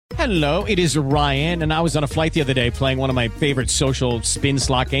Hello, it is Ryan, and I was on a flight the other day playing one of my favorite social spin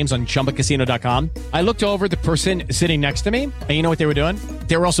slot games on ChumbaCasino.com. I looked over at the person sitting next to me, and you know what they were doing?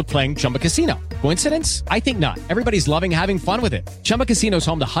 They were also playing Chumba Casino. Coincidence? I think not. Everybody's loving having fun with it. Chumba Casino is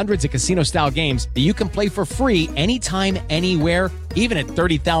home to hundreds of casino-style games that you can play for free anytime, anywhere, even at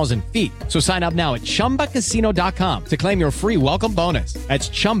 30,000 feet. So sign up now at ChumbaCasino.com to claim your free welcome bonus. That's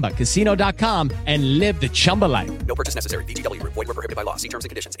ChumbaCasino.com and live the Chumba life. No purchase necessary. VGW. Void where prohibited by law. See terms and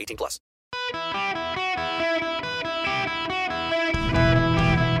conditions. 18+.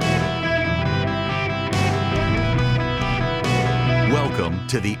 Welcome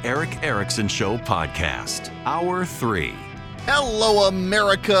to the Eric Erickson Show podcast, Hour 3. Hello,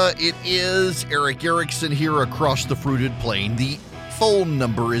 America. It is Eric Erickson here across the fruited plain. The phone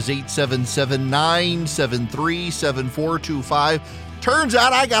number is 877-973-7425. Turns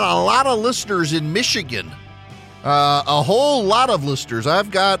out I got a lot of listeners in Michigan. A whole lot of listeners. I've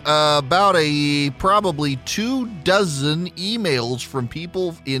got about probably 24 emails from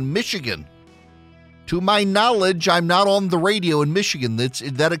people in Michigan. To my knowledge, I'm not on the radio in Michigan.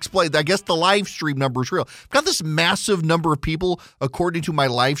 That explains. I guess the live stream number is real. I've got this massive number of people, according to my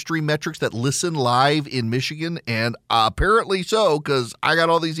live stream metrics, that listen live in Michigan, and apparently so, because I got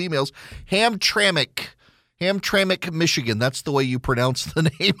all these emails. Hamtramck, Michigan. That's the way you pronounce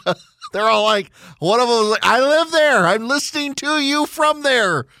the name. They're all like, one of them was like, I live there. I'm listening to you from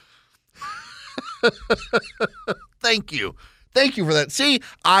there. Thank you. Thank you for that. See,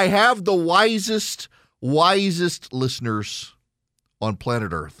 I have the wisest listeners on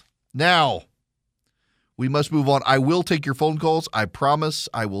planet Earth. Now, we must move on. I will take your phone calls. I promise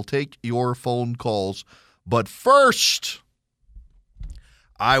I will take your phone calls. But first,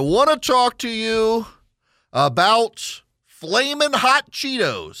 I want to talk to you about Flamin' Hot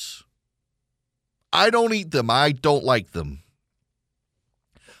Cheetos. I don't eat them. I don't like them.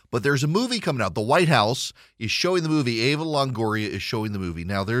 But there's a movie coming out. The White House is showing the movie. Eva Longoria is showing the movie.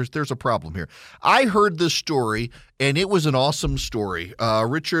 Now, there's a problem here. I heard this story, and it was an awesome story.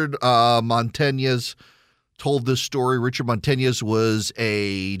 Richard Montañez told this story. Richard Montañez was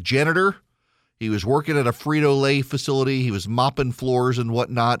a janitor. He was working at a Frito-Lay facility. He was mopping floors and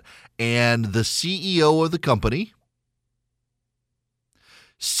whatnot. And the CEO of the company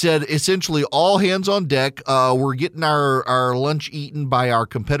said essentially all hands on deck. We're getting our lunch eaten by our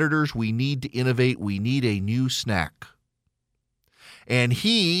competitors. We need to innovate. We need a new snack. And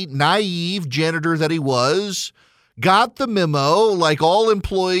he, naive janitor that he was, got the memo like all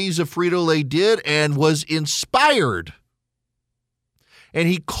employees of Frito-Lay did and was inspired. And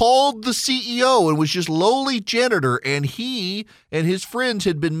he called the CEO and was just lowly janitor. And he and his friends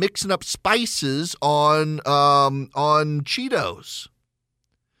had been mixing up spices on Cheetos.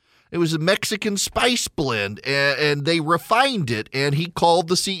 It was a Mexican spice blend, and they refined it, and he called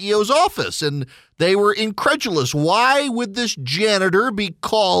the CEO's office, and they were incredulous. Why would this janitor be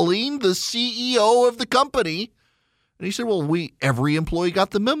calling the CEO of the company? And he said, well, every employee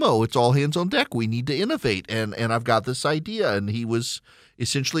got the memo. It's all hands on deck. We need to innovate, and I've got this idea. And he was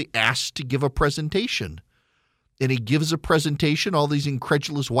essentially asked to give a presentation. And he gives a presentation, all these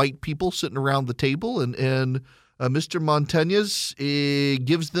incredulous white people sitting around the table, and Mr. Montañez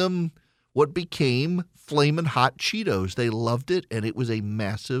gives them what became Flamin' Hot Cheetos. They loved it, and it was a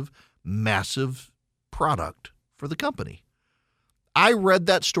massive, massive product for the company. I read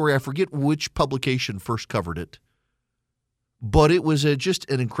that story. I forget which publication first covered it, but it was just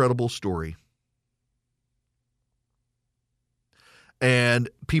an incredible story. And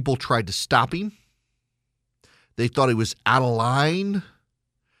people tried to stop him. They thought he was out of line.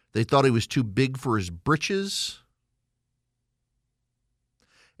 They thought he was too big for his britches.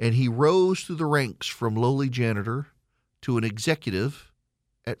 And he rose through the ranks from lowly janitor to an executive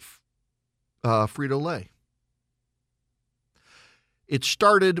at Frito-Lay. It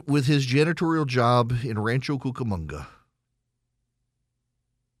started with his janitorial job in Rancho Cucamonga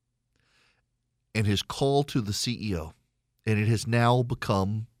and his call to the CEO. And it has now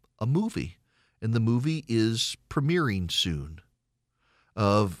become a movie. And the movie is premiering soon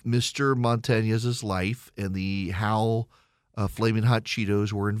of Mr. Montañez's life and how Flamin' Hot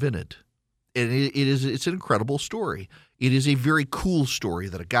Cheetos were invented. And it's an incredible story. It is a very cool story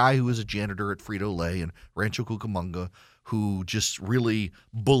that a guy who was a janitor at Frito-Lay in Rancho Cucamonga, who just really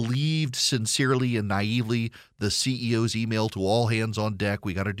believed sincerely and naively the CEO's email to all hands on deck,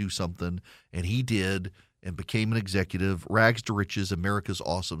 we got to do something. And he did and became an executive. Rags to riches, America's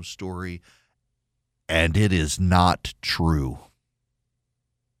awesome story. And it is not true.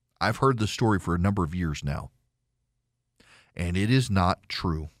 I've heard the story for a number of years now. And it is not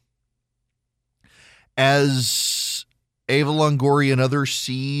true. As Eva Longoria and others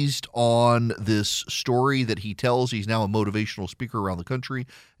seized on this story that he tells. He's now a motivational speaker around the country,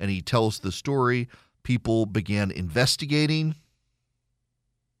 and he tells the story. People began investigating.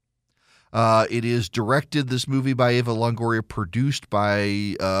 It is directed, this movie by Eva Longoria, produced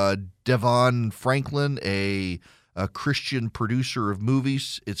by Devon Franklin, a Christian producer of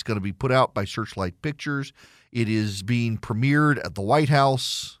movies. It's going to be put out by Searchlight Pictures. It is being premiered at the White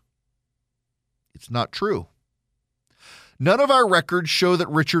House. It's not true. None of our records show that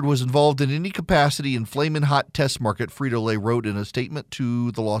Richard was involved in any capacity in Flamin' Hot Test Market, Frito-Lay wrote in a statement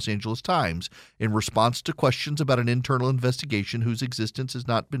to the Los Angeles Times in response to questions about an internal investigation whose existence has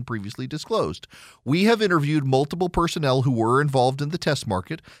not been previously disclosed. We have interviewed multiple personnel who were involved in the test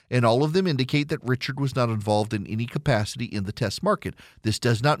market, and all of them indicate that Richard was not involved in any capacity in the test market. This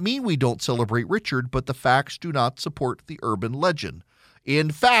does not mean we don't celebrate Richard, but the facts do not support the urban legend.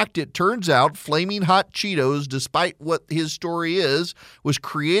 In fact, it turns out Flaming Hot Cheetos, despite what his story is, was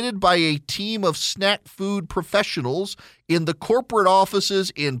created by a team of snack food professionals in the corporate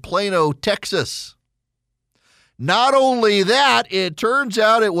offices in Plano, Texas. Not only that, it turns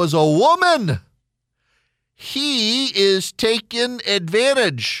out it was a woman. He is taking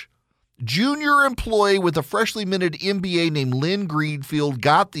advantage. Junior employee with a freshly minted MBA named Lynn Greenfield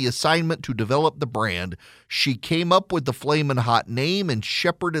got the assignment to develop the brand. She came up with the Flamin' Hot name and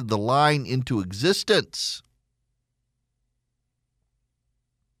shepherded the line into existence.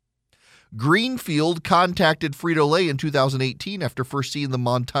 Greenfield contacted Frito-Lay in 2018 after first seeing the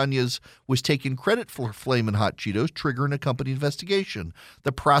Montañas was taking credit for Flamin' Hot Cheetos, triggering a company investigation.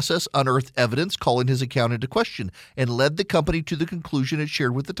 The process unearthed evidence calling his account into question and led the company to the conclusion it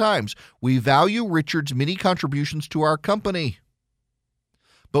shared with the Times. We value Richard's many contributions to our company,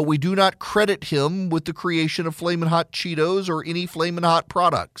 but we do not credit him with the creation of Flamin' Hot Cheetos or any Flamin' Hot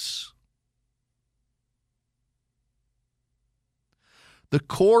products. The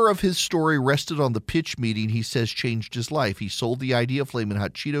core of his story rested on the pitch meeting he says changed his life. He sold the idea of Flamin'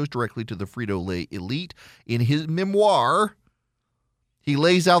 Hot Cheetos directly to the Frito-Lay elite. In his memoir, he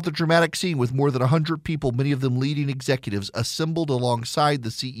lays out the dramatic scene with more than 100 people, many of them leading executives, assembled alongside the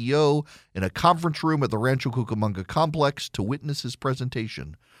CEO in a conference room at the Rancho Cucamonga complex to witness his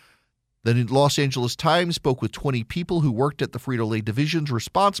presentation. The Los Angeles Times spoke with 20 people who worked at the Frito-Lay divisions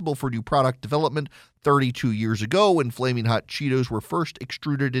responsible for new product development 32 years ago when Flaming Hot Cheetos were first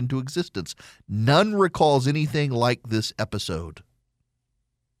extruded into existence. None recalls anything like this episode.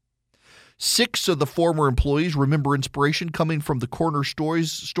 6 of the former employees remember inspiration coming from the corner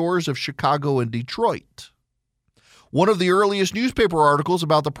stores of Chicago and Detroit. One of the earliest newspaper articles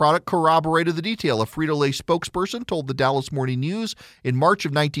about the product corroborated the detail. A Frito-Lay spokesperson told the Dallas Morning News in March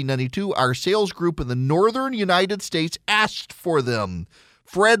of 1992, our sales group in the northern United States asked for them.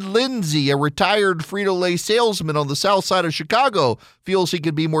 Fred Lindsay, a retired Frito-Lay salesman on the south side of Chicago, feels he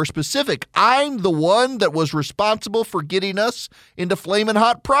could be more specific. I'm the one that was responsible for getting us into Flamin'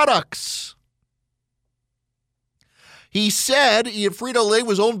 Hot products. He said Frito-Lay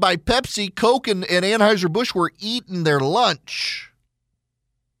was owned by Pepsi, Coke, and Anheuser-Busch were eating their lunch.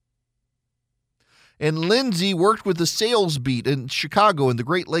 And Lindsay worked with the sales beat in Chicago and the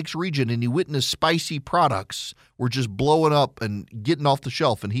Great Lakes region, and he witnessed spicy products were just blowing up and getting off the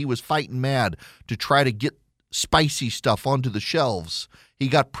shelf, and he was fighting mad to try to get spicy stuff onto the shelves. He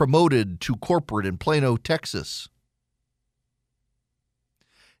got promoted to corporate in Plano, Texas.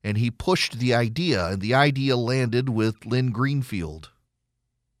 And he pushed the idea, and the idea landed with Lynn Greenfield.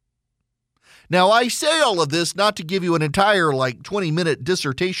 Now, I say all of this not to give you an entire 20-minute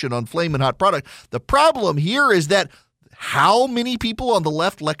dissertation on Flamin' Hot product. The problem here is that how many people on the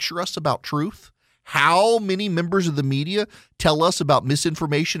left lecture us about truth? How many members of the media tell us about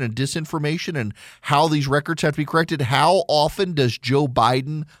misinformation and disinformation and how these records have to be corrected? How often does Joe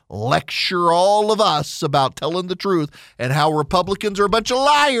Biden lecture all of us about telling the truth and how Republicans are a bunch of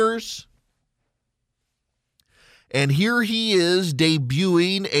liars? And here he is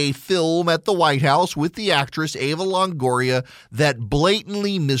debuting a film at the White House with the actress Eva Longoria that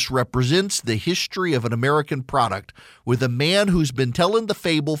blatantly misrepresents the history of an American product with a man who's been telling the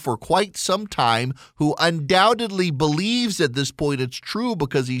fable for quite some time, who undoubtedly believes at this point it's true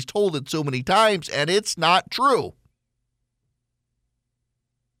because he's told it so many times, and it's not true.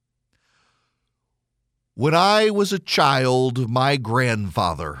 When I was a child, my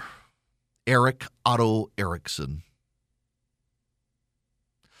grandfather, Eric Otto Erickson,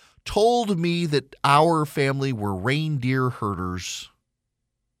 told me that our family were reindeer herders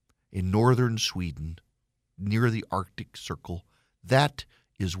in northern Sweden near the Arctic Circle. That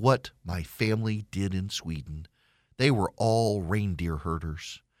is what my family did in Sweden. They were all reindeer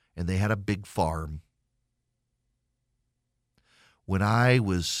herders, and they had a big farm. when I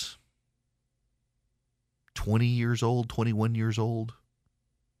was 20 years old, 21 years old,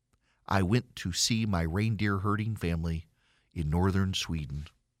 I went to see my reindeer herding family in northern Sweden.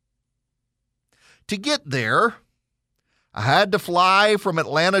 To get there, I had to fly from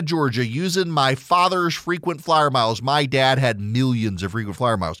Atlanta, Georgia, using my father's frequent flyer miles. My dad had millions of frequent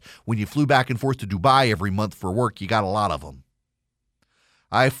flyer miles. When you flew back and forth to Dubai every month for work, you got a lot of them.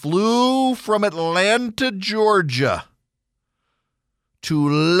 I flew from Atlanta, Georgia, to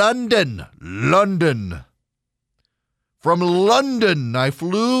London. From London, I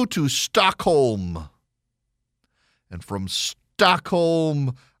flew to Stockholm. And from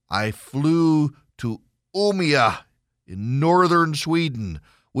Stockholm, I flew to Umeå in northern Sweden,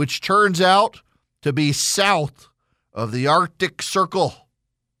 which turns out to be south of the Arctic Circle.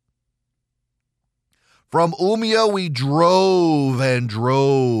 From Umeå, we drove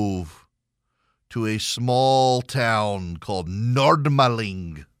to a small town called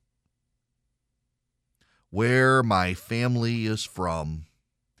Nordmaling, where my family is from.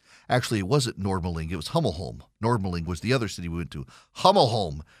 Actually, it wasn't Nordmaling, it was Hummelholm. Nordmaling was the other city we went to.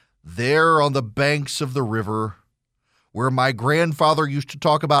 Hummelholm, there on the banks of the river, where my grandfather used to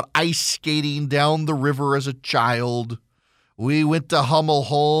talk about ice skating down the river as a child. We went to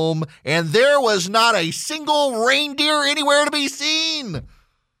Hummelholm, and there was not a single reindeer anywhere to be seen.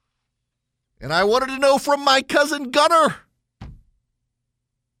 And I wanted to know from my cousin Gunnar,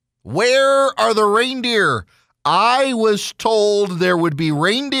 where are the reindeer? I was told there would be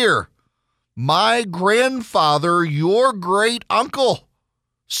reindeer. My grandfather, your great uncle,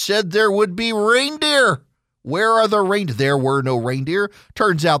 said there would be reindeer. Where are the reindeer? There were no reindeer.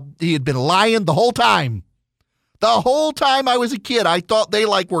 Turns out he had been lying the whole time. The whole time I was a kid, I thought they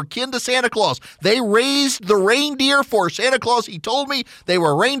were kin to Santa Claus. They raised the reindeer for Santa Claus. He told me they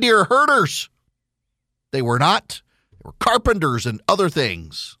were reindeer herders. They were not. They were carpenters and other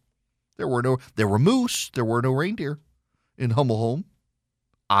things. There were moose. There were no reindeer in Hummelholm.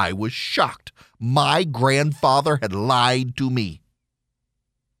 I was shocked. My grandfather had lied to me.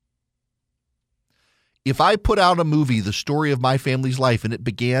 If I put out a movie, the story of my family's life, and it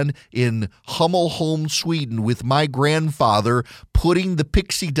began in Hummelholm, Sweden, with my grandfather putting the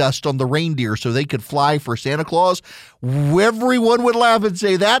pixie dust on the reindeer so they could fly for Santa Claus, everyone would laugh and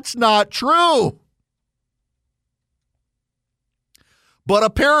say, that's not true. But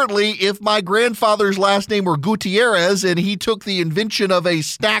apparently, if my grandfather's last name were Gutierrez and he took the invention of a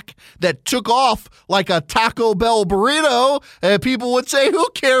snack that took off like a Taco Bell burrito, people would say, who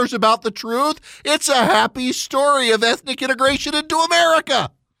cares about the truth? It's a happy story of ethnic integration into America.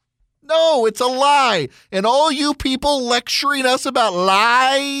 No, it's a lie. And all you people lecturing us about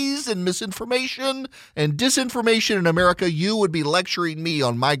lies and misinformation and disinformation in America, you would be lecturing me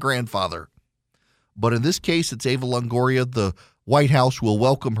on my grandfather. But in this case, it's Eva Longoria. The White House will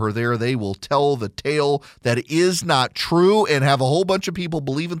welcome her there. They will tell the tale that is not true and have a whole bunch of people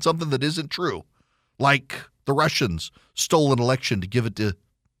believe in something that isn't true. Like the Russians stole an election to give it to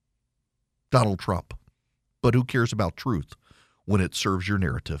Donald Trump. But who cares about truth when it serves your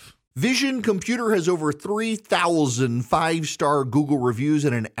narrative? Vision Computer has over 3,000 five-star Google reviews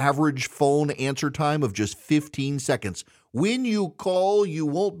and an average phone answer time of just 15 seconds. When you call, you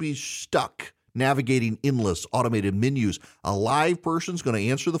won't be stuck navigating endless automated menus. A live person's going to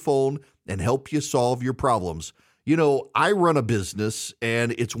answer the phone and help you solve your problems. You know, I run a business,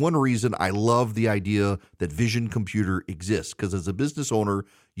 and it's one reason I love the idea that Vision Computer exists, because as a business owner,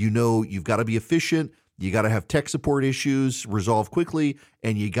 you know you've got to be efficient, you got to have tech support issues resolved quickly,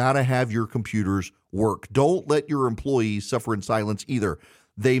 and you got to have your computers work. Don't let your employees suffer in silence either.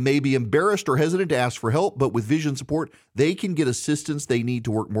 They may be embarrassed or hesitant to ask for help, but with Vision support, they can get assistance they need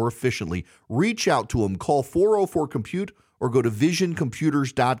to work more efficiently. Reach out to them. Call 404-COMPUTE or go to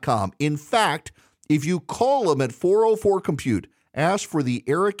visioncomputers.com. In fact, if you call them at 404-COMPUTE, ask for the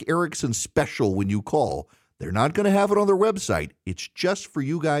Eric Erickson special when you call. They're not going to have it on their website. It's just for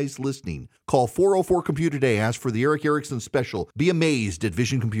you guys listening. Call 404-COMPUTE today. Ask for the Eric Erickson special. Be amazed at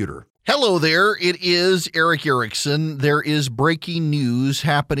Vision Computer. Hello there. It is Eric Erickson. There is breaking news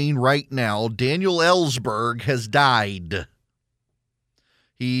happening right now. Daniel Ellsberg has died.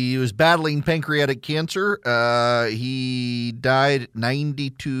 He was battling pancreatic cancer. He died at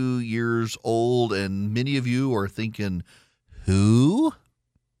 92 years old, and many of you are thinking, who?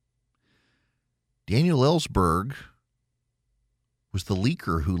 Daniel Ellsberg was the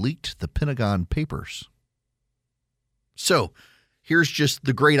leaker who leaked the Pentagon Papers. So here's just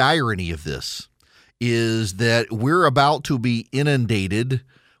the great irony of this, is that we're about to be inundated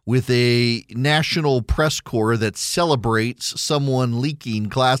with a national press corps that celebrates someone leaking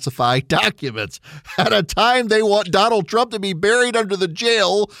classified documents at a time they want Donald Trump to be buried under the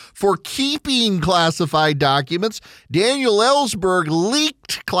jail for keeping classified documents. Daniel Ellsberg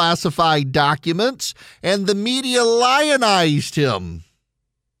leaked classified documents, and the media lionized him.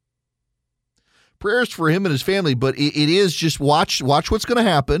 Prayers for him and his family, but it is just watch what's going to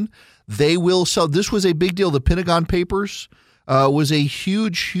happen. They will sell. This was a big deal. The Pentagon Papers was a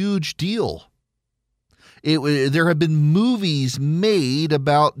huge deal. There have been movies made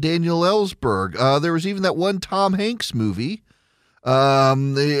about Daniel Ellsberg. There was even that one Tom Hanks movie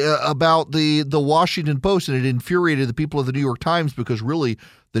about the Washington Post, and it infuriated the people of the New York Times because really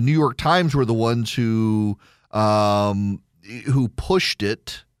the New York Times were the ones who pushed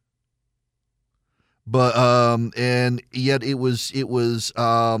it. But and yet it was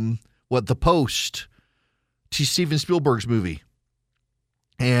the Post, Steven Spielberg's movie,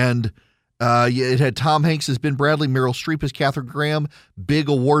 and it had Tom Hanks as Ben Bradley, Meryl Streep as Katharine Graham, big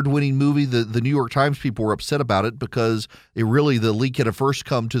award-winning movie. The New York Times people were upset about it because the leak had first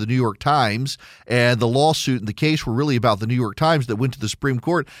come to the New York Times, and the lawsuit and the case were really about the New York Times that went to the Supreme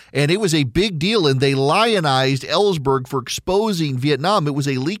Court, and it was a big deal, and they lionized Ellsberg for exposing Vietnam. It was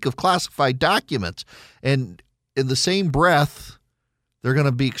a leak of classified documents, and in the same breath, they're going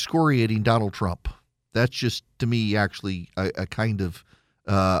to be excoriating Donald Trump. That's just, to me, actually a kind of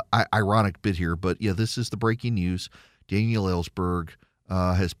ironic bit here. But, yeah, this is the breaking news. Daniel Ellsberg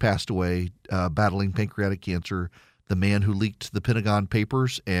has passed away battling pancreatic cancer, the man who leaked the Pentagon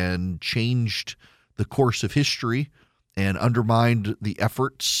Papers and changed the course of history and undermined the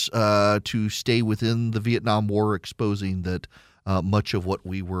efforts to stay within the Vietnam War, exposing that much of what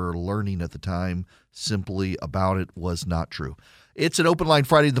we were learning at the time simply about it was not true. It's an Open Line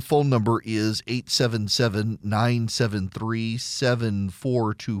Friday. The phone number is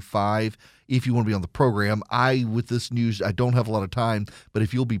 877-973-7425. If you want to be on the program, with this news, I don't have a lot of time, but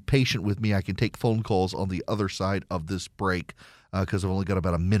if you'll be patient with me, I can take phone calls on the other side of this break because I've only got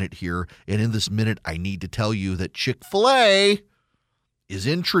about a minute here. And in this minute, I need to tell you that Chick-fil-A is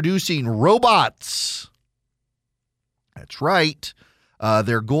introducing robots. That's right.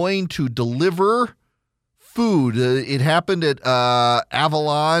 They're going to deliver food. It happened at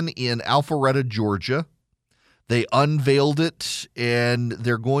Avalon in Alpharetta, Georgia. They unveiled it, and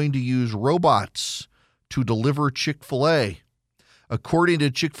they're going to use robots to deliver Chick-fil-A. According to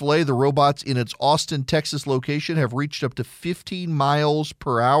Chick-fil-A, the robots in its Austin, Texas location have reached up to 15 miles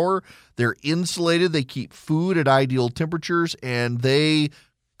per hour. They're insulated. They keep food at ideal temperatures, and they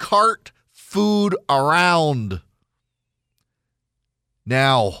cart food around.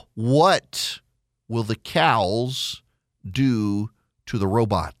 Now, what will the cows do to the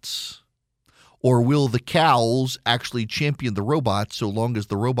robots? Or will the cows actually champion the robots so long as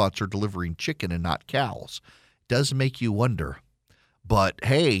the robots are delivering chicken and not cows? It does make you wonder. But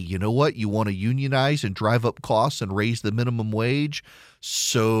hey, you know what? You want to unionize and drive up costs and raise the minimum wage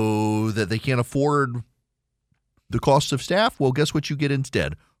so that they can't afford the cost of staff? Well, guess what you get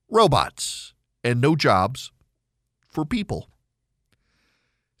instead? Robots and no jobs for people.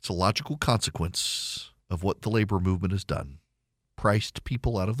 It's a logical consequence of what the labor movement has done. Priced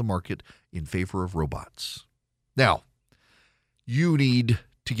people out of the market in favor of robots. Now, you need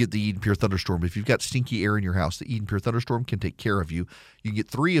to get the Eden Pure Thunderstorm. If you've got stinky air in your house, the Eden Pure Thunderstorm can take care of you. You can get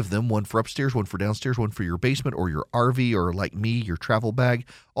 3 of them, one for upstairs, one for downstairs, one for your basement or your RV or, like me, your travel bag.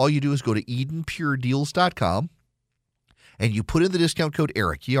 All you do is go to EdenPureDeals.com. and you put in the discount code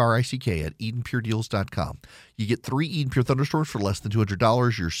ERIC, E-R-I-C-K, at EdenPureDeals.com. You get 3 Eden Pure Thunderstorms for less than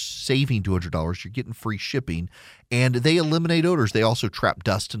 $200. You're saving $200. You're getting free shipping. And they eliminate odors. They also trap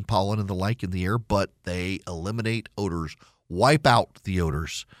dust and pollen and the like in the air, but they eliminate odors, wipe out the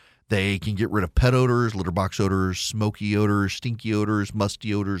odors. They can get rid of pet odors, litter box odors, smoky odors, stinky odors,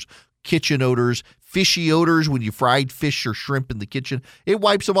 musty odors, kitchen odors, fishy odors when you fried fish or shrimp in the kitchen. It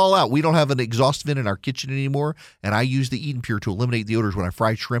wipes them all out. We don't have an exhaust vent in our kitchen anymore, and I use the Eden Pure to eliminate the odors when I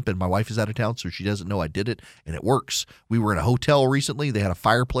fry shrimp, and my wife is out of town, so she doesn't know I did it, and it works. We were in a hotel recently. They had a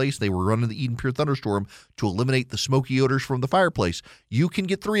fireplace. They were running the Eden Pure Thunderstorm to eliminate the smoky odors from the fireplace. You can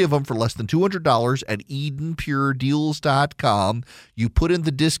get 3 of them for less than $200 at EdenPureDeals.com. You put in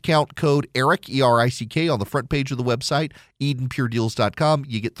the discount code ERIC, E-R-I-C-K, on the front page of the website, EdenPureDeals.com.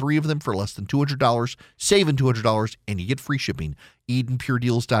 You get 3 of them for less than $200, saving $200, and you get free shipping.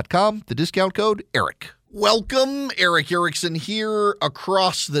 EdenPureDeals.com, the discount code ERIC. Welcome, Eric Erickson here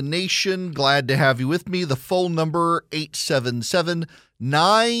across the nation. Glad to have you with me. The phone number,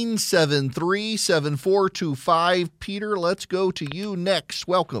 877-973-7425. Peter, let's go to you next.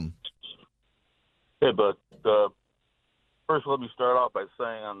 Welcome. Hey, Bud. first, let me start off by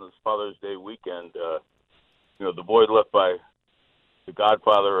saying on this Father's Day weekend, the void left by the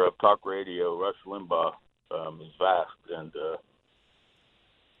godfather of talk radio, Rush Limbaugh, is vast,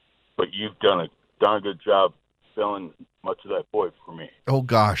 but you've done a darn good job filling much of that void for me. Oh,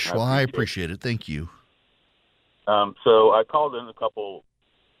 gosh. Well, I appreciate it. Thank you. So I called in a couple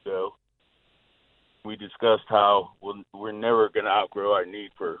ago. We discussed how we're never going to outgrow our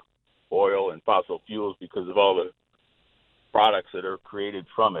need for oil and fossil fuels because of all the products that are created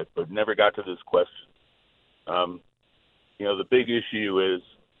from it, but never got to this question. The big issue is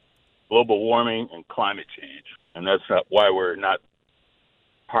global warming and climate change, and that's not why we're not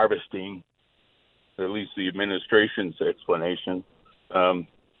harvesting, or at least the administration's explanation, why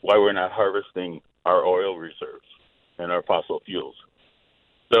we're not harvesting our oil reserves and our fossil fuels.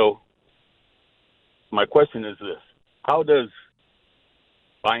 So my question is this: how does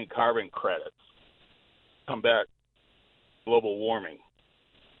buying carbon credits combat global warming?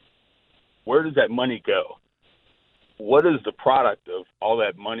 Where does that money go? What is the product of all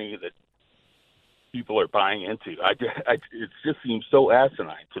that money that people are buying into? It just seems so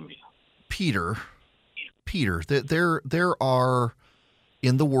asinine to me. Peter, there are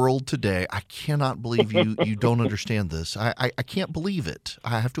in the world today. I cannot believe you don't understand this. I can't believe it.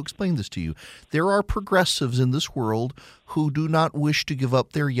 I have to explain this to you. There are progressives in this world who do not wish to give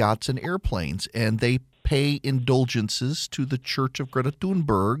up their yachts and airplanes, and they pay indulgences to the Church of Greta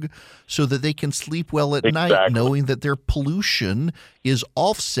Thunberg so that they can sleep well at night, knowing that their pollution is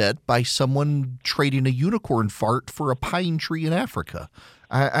offset by someone trading a unicorn fart for a pine tree in Africa.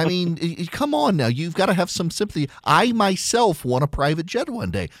 I mean, come on now. You've got to have some sympathy. I myself want a private jet one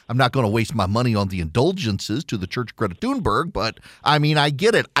day. I'm not going to waste my money on the indulgences to the Church of Greta Thunberg, but I mean, I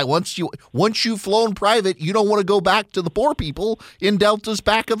get it. Once you've flown private, you don't want to go back to the poor people in Delta's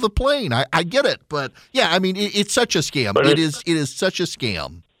back of the plane. I get it, but yeah, I mean, it's such a scam. It is such a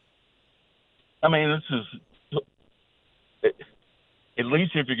scam. I mean, at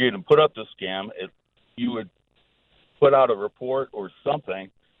least if you're going to put up the scam, you would put out a report or something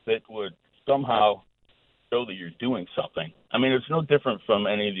that would somehow show that you're doing something. I mean, it's no different from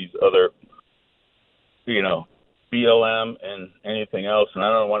any of these other, BLM and anything else. And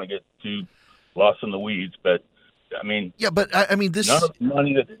I don't want to get too lost in the weeds, but I mean, yeah, but I mean, this none of the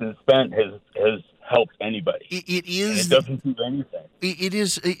money that's been spent has helped anybody. It is. And it doesn't do anything. It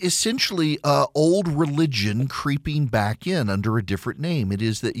is essentially old religion creeping back in under a different name. It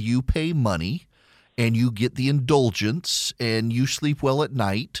is that you pay money and you get the indulgence, and you sleep well at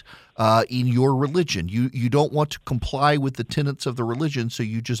night in your religion. You don't want to comply with the tenets of the religion, so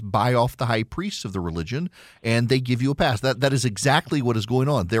you just buy off the high priests of the religion, and they give you a pass. That is exactly what is going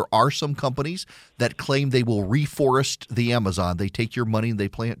on. There are some companies that claim they will reforest the Amazon. They take your money and they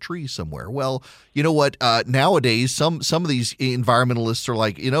plant trees somewhere. Well, you know what? Nowadays, some of these environmentalists are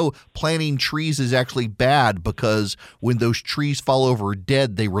like, planting trees is actually bad because when those trees fall over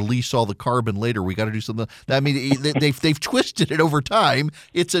dead, they release all the carbon later. We got to do something. I mean, they've twisted it over time.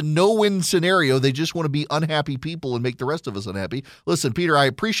 It's a no-win scenario. They just want to be unhappy people and make the rest of us unhappy. Listen, Peter, I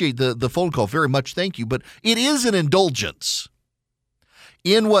appreciate the phone call very much. Thank you. But it is an indulgence.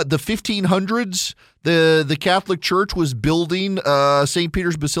 In the 1500s, the Catholic Church was building St.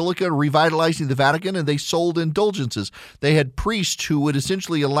 Peter's Basilica and revitalizing the Vatican, and they sold indulgences. They had priests who would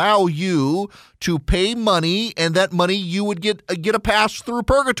essentially allow you to pay money, and that money you would get a pass through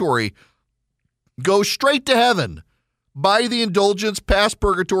purgatory. Go straight to heaven. Buy the indulgence, pass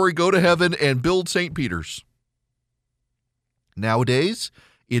purgatory, go to heaven, and build St. Peter's. Nowadays,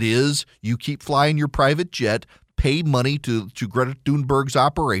 it is you keep flying your private jet, pay money to Greta Thunberg's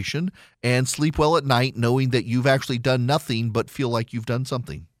operation, and sleep well at night knowing that you've actually done nothing but feel like you've done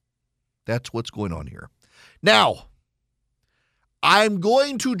something. That's what's going on here. Now, I'm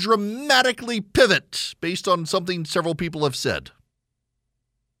going to dramatically pivot based on something several people have said.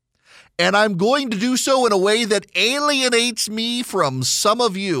 And I'm going to do so in a way that alienates me from some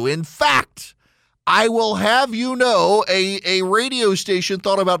of you. In fact, I will have you know a radio station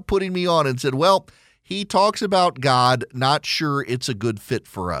thought about putting me on and said, well, he talks about God, not sure it's a good fit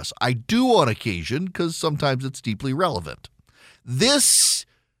for us. I do on occasion because sometimes it's deeply relevant. This,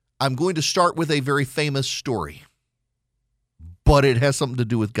 I'm going to start with a very famous story, but it has something to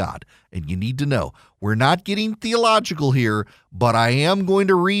do with God. And you need to know, we're not getting theological here, but I am going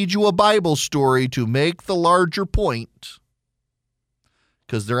to read you a Bible story to make the larger point,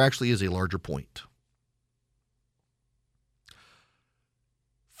 because there actually is a larger point.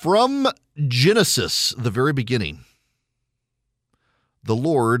 From Genesis, the very beginning, the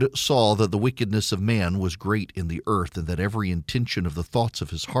Lord saw that the wickedness of man was great in the earth, and that every intention of the thoughts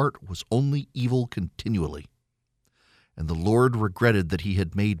of his heart was only evil continually. And the Lord regretted that he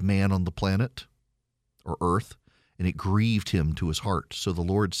had made man on the planet, or earth, and it grieved him to his heart. So the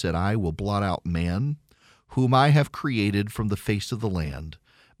Lord said, I will blot out man, whom I have created from the face of the land,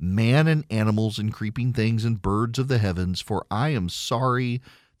 man and animals and creeping things and birds of the heavens, for I am sorry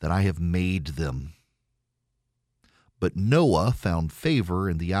that I have made them. But Noah found favor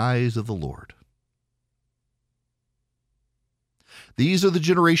in the eyes of the Lord. These are the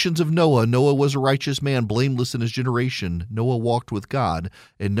generations of Noah. Noah was a righteous man, blameless in his generation. Noah walked with God,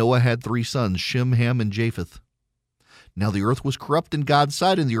 and Noah had 3 sons, Shem, Ham, and Japheth. Now the earth was corrupt in God's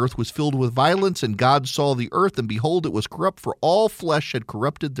sight, and the earth was filled with violence, and God saw the earth, and behold, it was corrupt, for all flesh had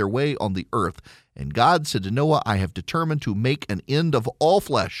corrupted their way on the earth. And God said to Noah, I have determined to make an end of all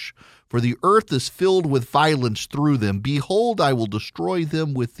flesh, for the earth is filled with violence through them. Behold, I will destroy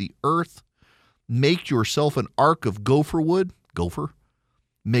them with the earth. Make yourself an ark of gopher wood, gopher.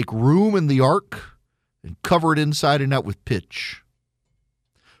 Make room in the ark, and cover it inside and out with pitch.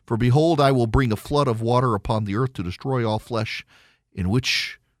 For behold, I will bring a flood of water upon the earth to destroy all flesh, in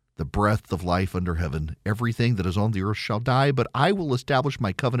which the breath of life under heaven. Everything that is on the earth shall die, but I will establish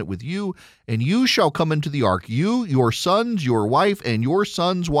my covenant with you, and you shall come into the ark, you, your sons, your wife, and your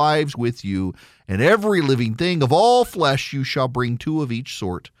sons' wives with you, and every living thing of all flesh you shall bring 2 of each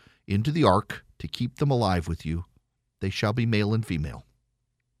sort into the ark to keep them alive with you. They shall be male and female.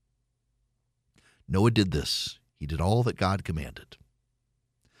 Noah did this. He did all that God commanded.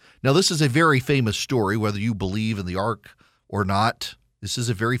 Now, this is a very famous story, whether you believe in the ark or not. This is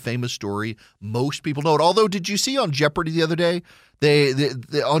a very famous story. Most people know it. Although, did you see on Jeopardy the other day?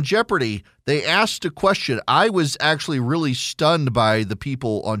 On Jeopardy, they asked a question. I was actually really stunned by the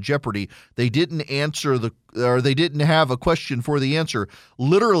people on Jeopardy. They didn't they didn't have a question for the answer.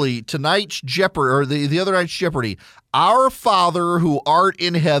 Literally, tonight's Jeopardy, or the other night's Jeopardy, our Father who art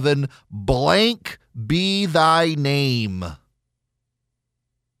in heaven, blank be thy name.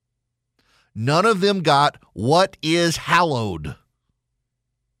 None of them got, what is hallowed?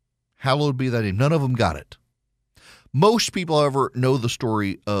 Hallowed be thy name. None of them got it. Most people, however, know the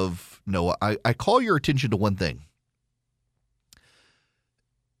story of Noah. I call your attention to one thing.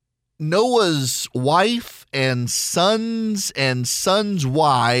 Noah's wife and sons'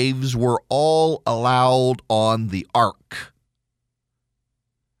 wives were all allowed on the ark.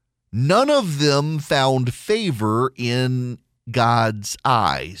 None of them found favor in God's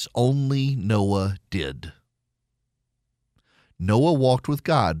eyes. Only Noah did. Noah walked with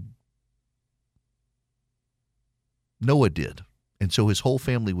God. Noah did. And so his whole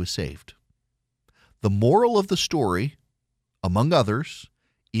family was saved. The moral of the story, among others,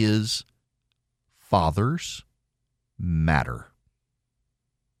 is fathers matter.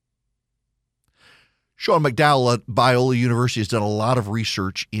 Sean McDowell at Biola University has done a lot of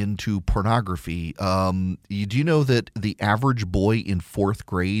research into pornography. Do you know that the average boy in 4th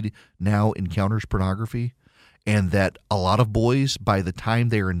grade now encounters pornography? And that a lot of boys, by the time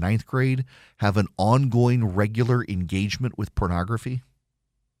they are in 9th grade, have an ongoing regular engagement with pornography?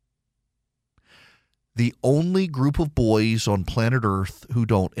 The only group of boys on planet Earth who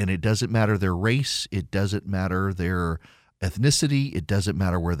don't, and it doesn't matter their race, it doesn't matter their ethnicity, it doesn't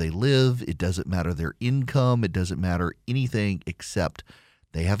matter where they live, it doesn't matter their income, it doesn't matter anything except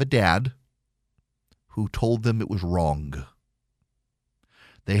they have a dad who told them it was wrong.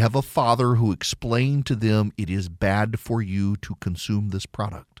 They have a father who explained to them it is bad for you to consume this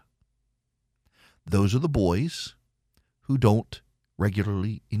product. Those are the boys who don't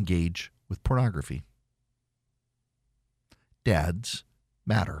regularly engage with pornography. Dads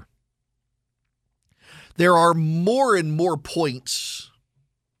matter. There are more and more points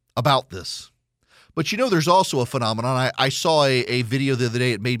about this. But there's also a phenomenon. I saw a video the other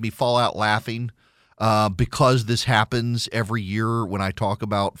day. It made me fall out laughing because this happens every year when I talk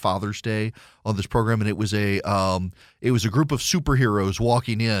about Father's Day on this program. And it was a group of superheroes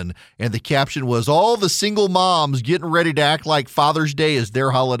walking in. And the caption was, all the single moms getting ready to act like Father's Day is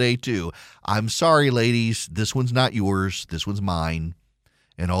their holiday too. I'm sorry, ladies. This one's not yours. This one's mine.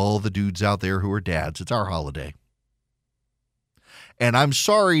 And all the dudes out there who are dads, it's our holiday. And I'm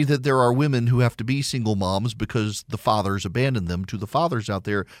sorry that there are women who have to be single moms because the fathers abandoned them. To the fathers out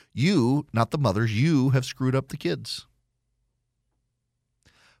there, you, not the mothers, you have screwed up the kids.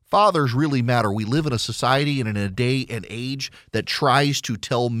 Fathers really matter. We live in a society and in a day and age that tries to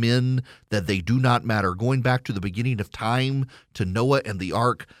tell men that they do not matter. Going back to the beginning of time, to Noah and the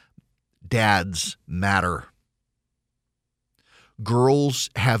ark, dads matter. Girls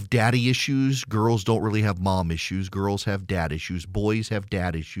have daddy issues. Girls don't really have mom issues. Girls have dad issues. Boys have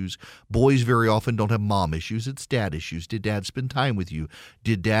dad issues. Boys very often don't have mom issues. It's dad issues. Did dad spend time with you?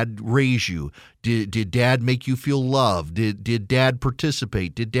 Did dad raise you? Did dad make you feel loved? Did dad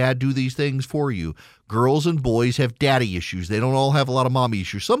participate? Did dad do these things for you? Girls and boys have daddy issues. They don't all have a lot of mommy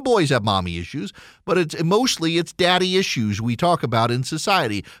issues. Some boys have mommy issues, but it's daddy issues we talk about in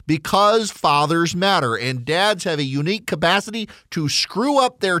society because fathers matter, and dads have a unique capacity to screw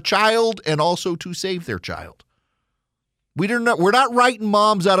up their child and also to save their child. We're not writing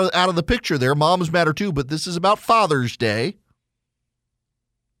moms out of the picture there. Moms matter too, but this is about Father's Day.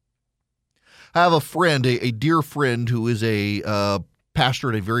 I have a friend, a dear friend who is a pastor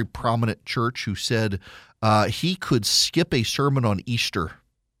at a very prominent church who said he could skip a sermon on Easter.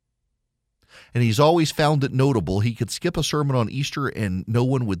 And he's always found it notable. He could skip a sermon on Easter and no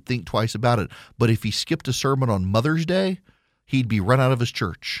one would think twice about it. But if he skipped a sermon on Mother's Day, he'd be run out of his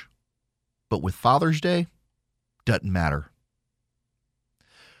church. But with Father's Day, doesn't matter.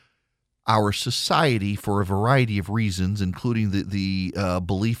 Our society, for a variety of reasons, including the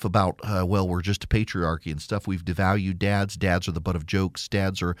belief about, we're just a patriarchy and stuff, we've devalued dads. Dads are the butt of jokes.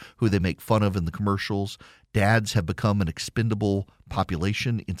 Dads are who they make fun of in the commercials. Dads have become an expendable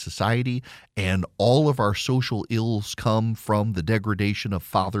population in society, and all of our social ills come from the degradation of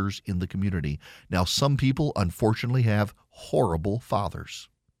fathers in the community. Now, some people, unfortunately, have horrible fathers.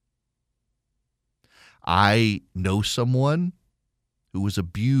 I know someone who was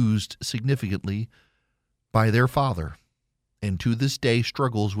abused significantly by their father and to this day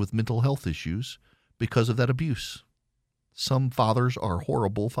struggles with mental health issues because of that abuse. Some fathers are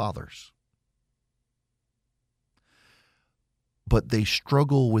horrible fathers. But they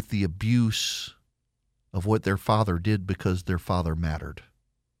struggle with the abuse of what their father did because their father mattered.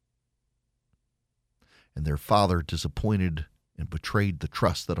 And their father disappointed and betrayed the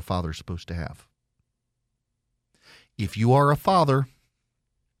trust that a father is supposed to have. If you are a father,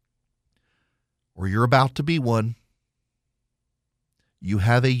 or you're about to be one, you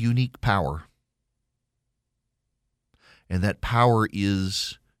have a unique power. And that power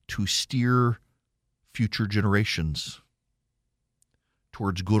is to steer future generations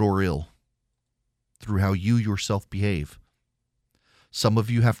towards good or ill through how you yourself behave. Some of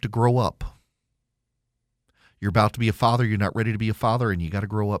you have to grow up. You're about to be a father, you're not ready to be a father, and you got to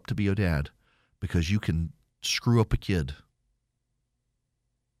grow up to be a dad because you can screw up a kid.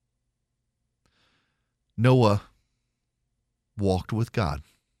 Noah walked with God,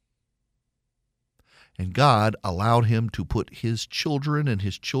 and God allowed him to put his children and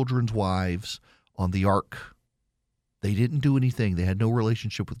his children's wives on the ark. They didn't do anything. They had no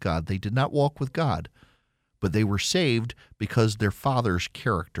relationship with God. They did not walk with God, but they were saved because their father's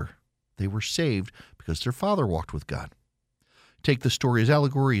character. They were saved because their father walked with God. Take the story as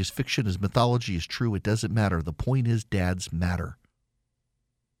allegory, as fiction, as mythology, as true. It doesn't matter. The point is dads matter.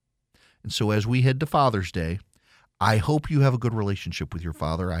 And so as we head to Father's Day, I hope you have a good relationship with your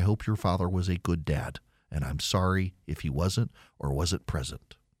father. I hope your father was a good dad. And I'm sorry if he wasn't or wasn't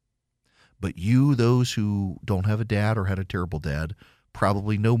present. But you, those who don't have a dad or had a terrible dad,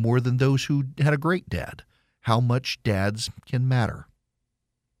 probably know more than those who had a great dad, how much dads can matter.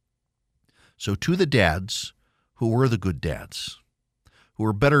 So to the dads who were the good dads, who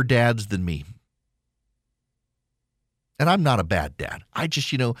are better dads than me, and I'm not a bad dad. I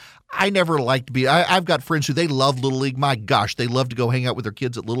just, I never liked to be, I've got friends who they love Little League. My gosh, they love to go hang out with their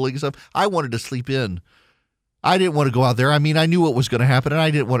kids at Little League and stuff. I wanted to sleep in. I didn't want to go out there. I mean, I knew what was going to happen, and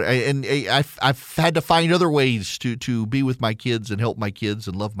I didn't want to, and I've had to find other ways to be with my kids and help my kids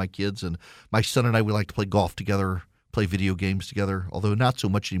and love my kids. And my son and I, we like to play golf together, play video games together, although not so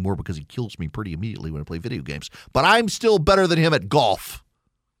much anymore because he kills me pretty immediately when I play video games. But I'm still better than him at golf.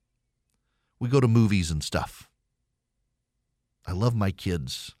 We go to movies and stuff. I love my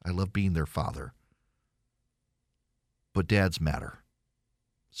kids. I love being their father. But dads matter.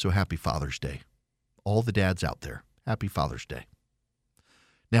 So happy Father's Day. All the dads out there, happy Father's Day.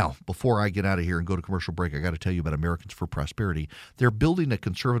 Now, before I get out of here and go to commercial break, I got to tell you about Americans for Prosperity. They're building a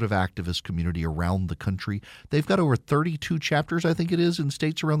conservative activist community around the country. They've got over 32 chapters, I think it is, in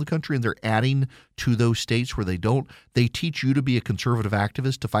states around the country, and they're adding to those states where they don't. They teach you to be a conservative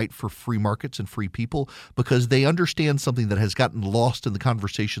activist, to fight for free markets and free people, because they understand something that has gotten lost in the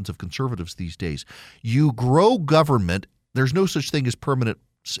conversations of conservatives these days. You grow government. There's no such thing as permanent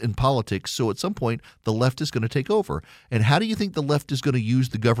in politics, so at some point the left is going to take over. And how do you think the left is going to use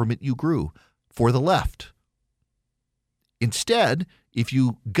the government you grew? For the left. Instead, if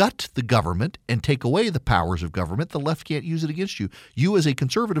you gut the government and take away the powers of government, the left can't use it against you. You as a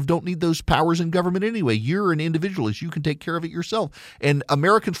conservative don't need those powers in government anyway. You're an individualist. You can take care of it yourself. And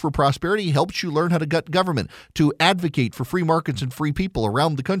Americans for Prosperity helps you learn how to gut government, to advocate for free markets and free people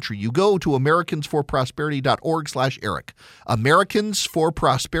around the country. You go to americansforprosperity.org/Eric.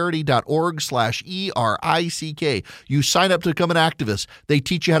 americansforprosperity.org/ERICK. You sign up to become an activist. They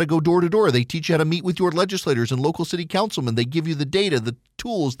teach you how to go door to door. They teach you how to meet with your legislators and local city councilmen. They give you the data, the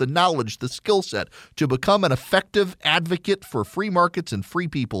tools, the knowledge, the skill set to become an effective advocate for free markets and free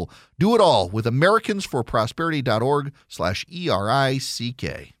people. Do it all with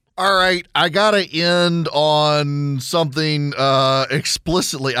americansforprosperity.org/ERICK. All right, I got to end on something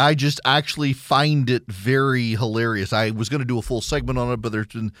explicitly. I just actually find it very hilarious. I was going to do a full segment on it, but there's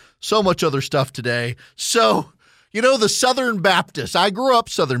been so much other stuff today. So, the Southern Baptists. I grew up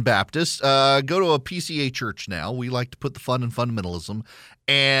Southern Baptist, go to a PCA church now. We like to put the fun in fundamentalism.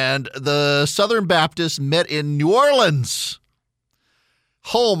 And the Southern Baptists met in New Orleans.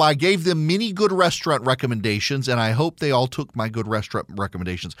 Home, I gave them many good restaurant recommendations, and I hope they all took my good restaurant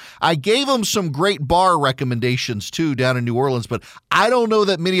recommendations. I gave them some great bar recommendations, too, down in New Orleans, but I don't know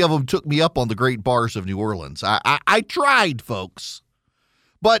that many of them took me up on the great bars of New Orleans. I tried, folks.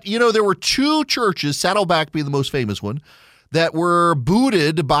 But, there were two churches, Saddleback being the most famous one, that were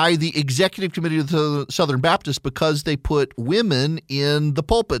booted by the executive committee of the Southern Baptists because they put women in the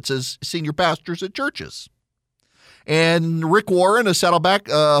pulpits as senior pastors at churches. And Rick Warren of Saddleback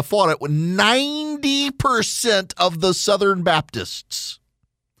fought it. 90% of the Southern Baptists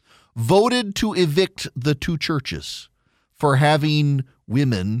voted to evict the two churches for having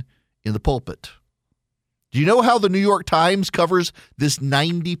women in the pulpit. Do you know how the New York Times covers this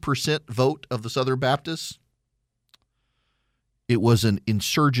 90% vote of the Southern Baptists? It was an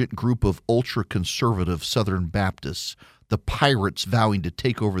insurgent group of ultra-conservative Southern Baptists, the pirates vowing to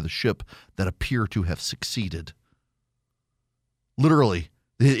take over the ship that appear to have succeeded. Literally,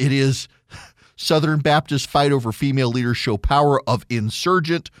 it is Southern Baptists fight over female leaders show power of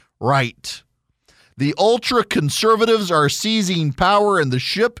insurgent right. The ultra-conservatives are seizing power and the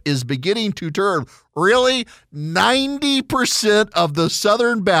ship is beginning to turn. Really? 90% of the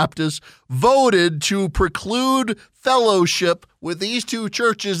Southern Baptists voted to preclude fellowship with these two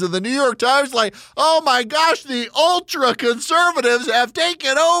churches, and the New York Times like, oh my gosh, the ultra-conservatives have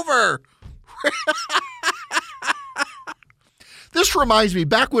taken over. This reminds me,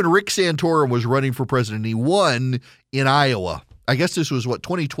 back when Rick Santorum was running for president, he won in Iowa. I guess this was,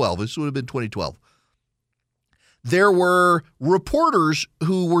 2012? This would have been 2012. There were reporters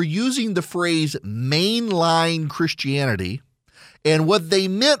who were using the phrase mainline Christianity, and what they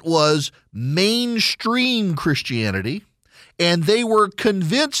meant was mainstream Christianity, and they were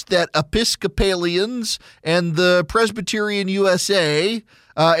convinced that Episcopalians and the Presbyterian USA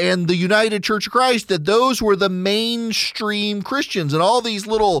and the United Church of Christ, that those were the mainstream Christians, and all these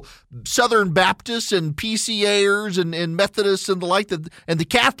little Southern Baptists and PCAers and Methodists and the like, and the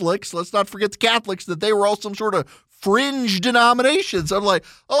Catholics, let's not forget the Catholics, that they were all some sort of fringe denominations. I'm like,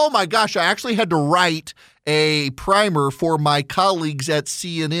 oh my gosh, I actually had to write a primer for my colleagues at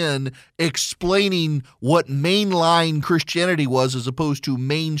CNN explaining what mainline Christianity was as opposed to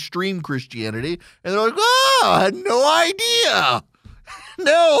mainstream Christianity. And they're like, oh, I had no idea.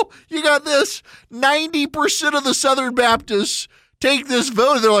 No, you got this. 90% of the Southern Baptists take this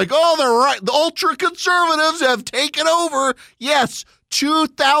vote. And they're like, oh, they're right. The ultra-conservatives have taken over. Yes,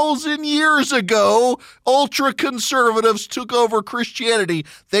 2,000 years ago, ultra-conservatives took over Christianity.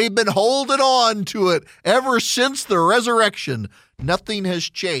 They've been holding on to it ever since the resurrection. Nothing has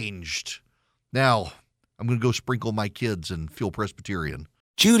changed. Now, I'm going to go sprinkle my kids and feel Presbyterian.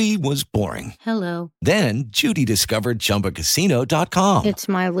 Judy was boring. Hello. Then Judy discovered ChumbaCasino.com. It's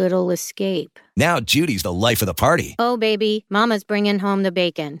my little escape. Now Judy's the life of the party. Oh, baby, mama's bringing home the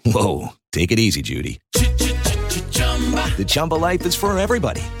bacon. Whoa, take it easy, Judy. The Chumba life is for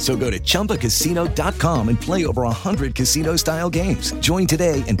everybody. So go to ChumbaCasino.com and play over 100 casino-style games. Join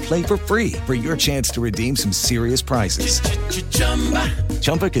today and play for free for your chance to redeem some serious prizes.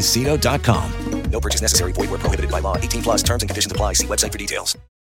 ChumbaCasino.com. No purchase necessary. Void where prohibited by law. 18+ terms and conditions apply. See website for details.